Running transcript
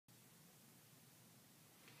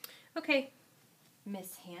Okay,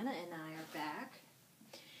 Miss Hannah and I are back,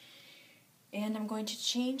 and I'm going to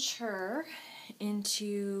change her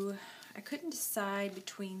into, I couldn't decide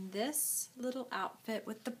between this little outfit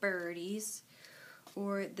with the birdies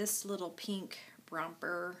or this little pink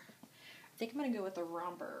romper. I think I'm going to go with the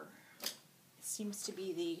romper. It seems to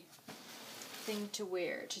be the thing to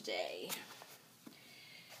wear today.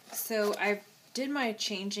 So I did my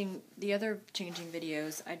the other changing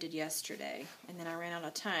videos I did yesterday, and then I ran out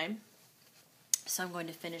of time. So I'm going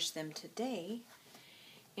to finish them today.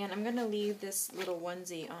 And I'm going to leave this little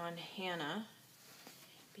onesie on Hannah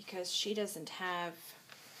because she doesn't have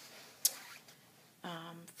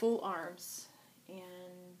full arms. And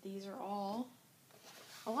these are all,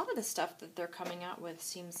 a lot of the stuff that they're coming out with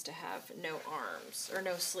seems to have no arms, or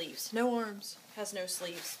no sleeves. No arms, has no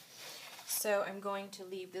sleeves. So I'm going to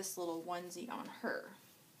leave this little onesie on her.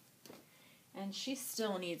 And she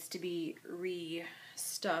still needs to be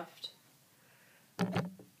re-stuffed.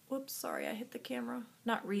 Whoops, sorry, I hit the camera.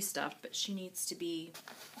 Not restuffed, but she needs to be,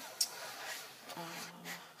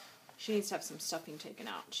 she needs to have some stuffing taken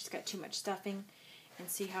out. She's got too much stuffing. And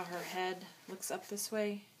see how her head looks up this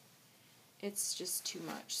way? It's just too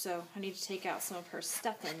much. So I need to take out some of her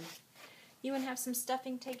stuffing. You want to have some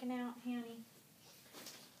stuffing taken out, Hanny?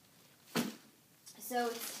 So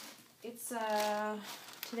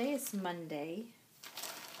today is Monday.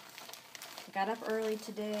 I got up early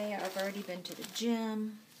today. I've already been to the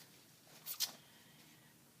gym.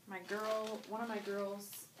 One of my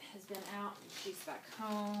girls has been out and she's back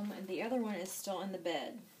home, and the other one is still in the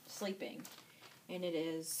bed, sleeping, and it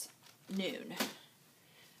is noon.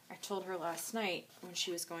 I told her last night when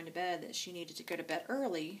she was going to bed that she needed to go to bed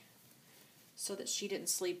early so that she didn't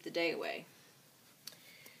sleep the day away.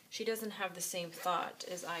 She doesn't have the same thought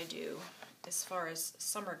as I do as far as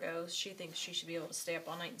summer goes. She thinks she should be able to stay up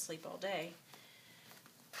all night and sleep all day,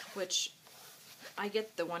 which I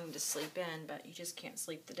get the wanting to sleep in, but you just can't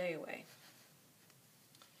sleep the day away.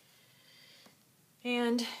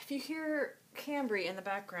 And if you hear Cambry in the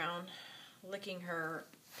background licking her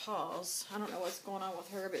paws, I don't know what's going on with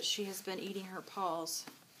her, but she has been eating her paws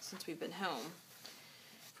since we've been home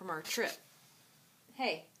from our trip.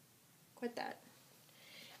 Hey, quit that.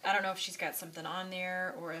 I don't know if she's got something on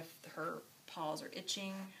there or if her paws are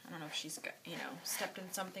itching. I don't know if she's got, stepped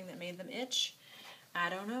in something that made them itch. I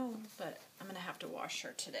don't know, but I'm going to have to wash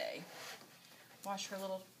her today. Wash her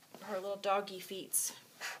little doggy feets.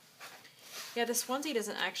 Yeah, this onesie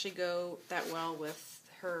doesn't actually go that well with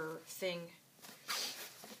her thing,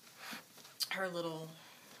 her little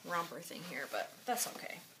romper thing here, but that's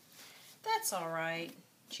okay. That's alright.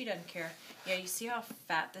 She doesn't care. Yeah, you see how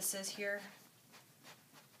fat this is here?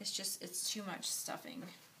 It's too much stuffing.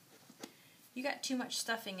 You got too much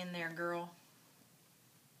stuffing in there, girl.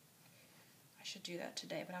 I should do that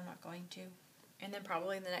today, but I'm not going to. And then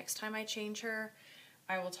probably the next time I change her,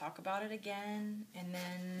 I will talk about it again, and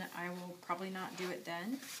then I will probably not do it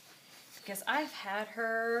then. Because I've had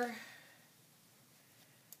her,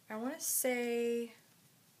 I want to say,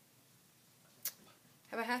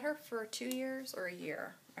 have I had her for 2 years or a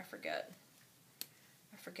year? I forget.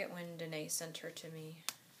 I forget when Danae sent her to me.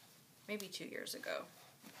 Maybe 2 years ago.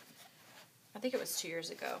 I think it was 2 years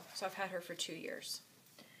ago. So I've had her for 2 years.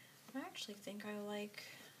 I actually think I like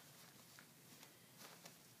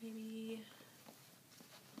maybe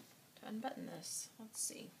to unbutton this. Let's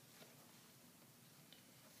see.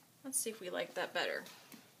 Let's see if we like that better.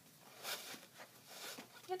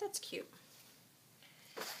 Yeah, that's cute.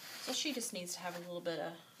 So she just needs to have a little bit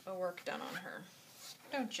of work done on her.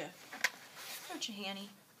 Don't you? Don't you, Hanny?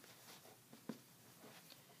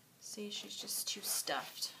 See, she's just too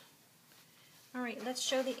stuffed. Alright, let's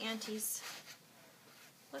show the aunties.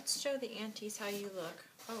 Let's show the aunties how you look.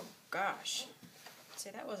 Oh, gosh.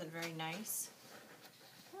 See, that wasn't very nice.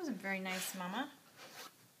 That wasn't very nice, Mama.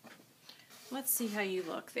 Let's see how you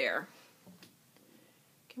look there.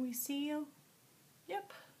 Can we see you?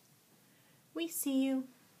 Yep. We see you.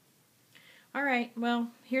 Alright,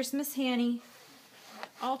 well, here's Miss Hanny.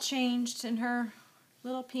 All changed in her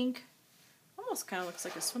little pink. Almost kind of looks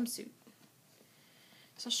like a swimsuit.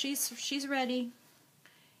 So she's ready.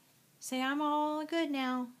 Say, I'm all good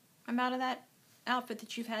now. I'm out of that outfit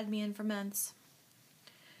that you've had me in for months.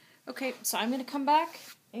 Okay, so I'm going to come back,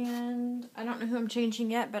 and I don't know who I'm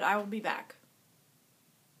changing yet, but I will be back.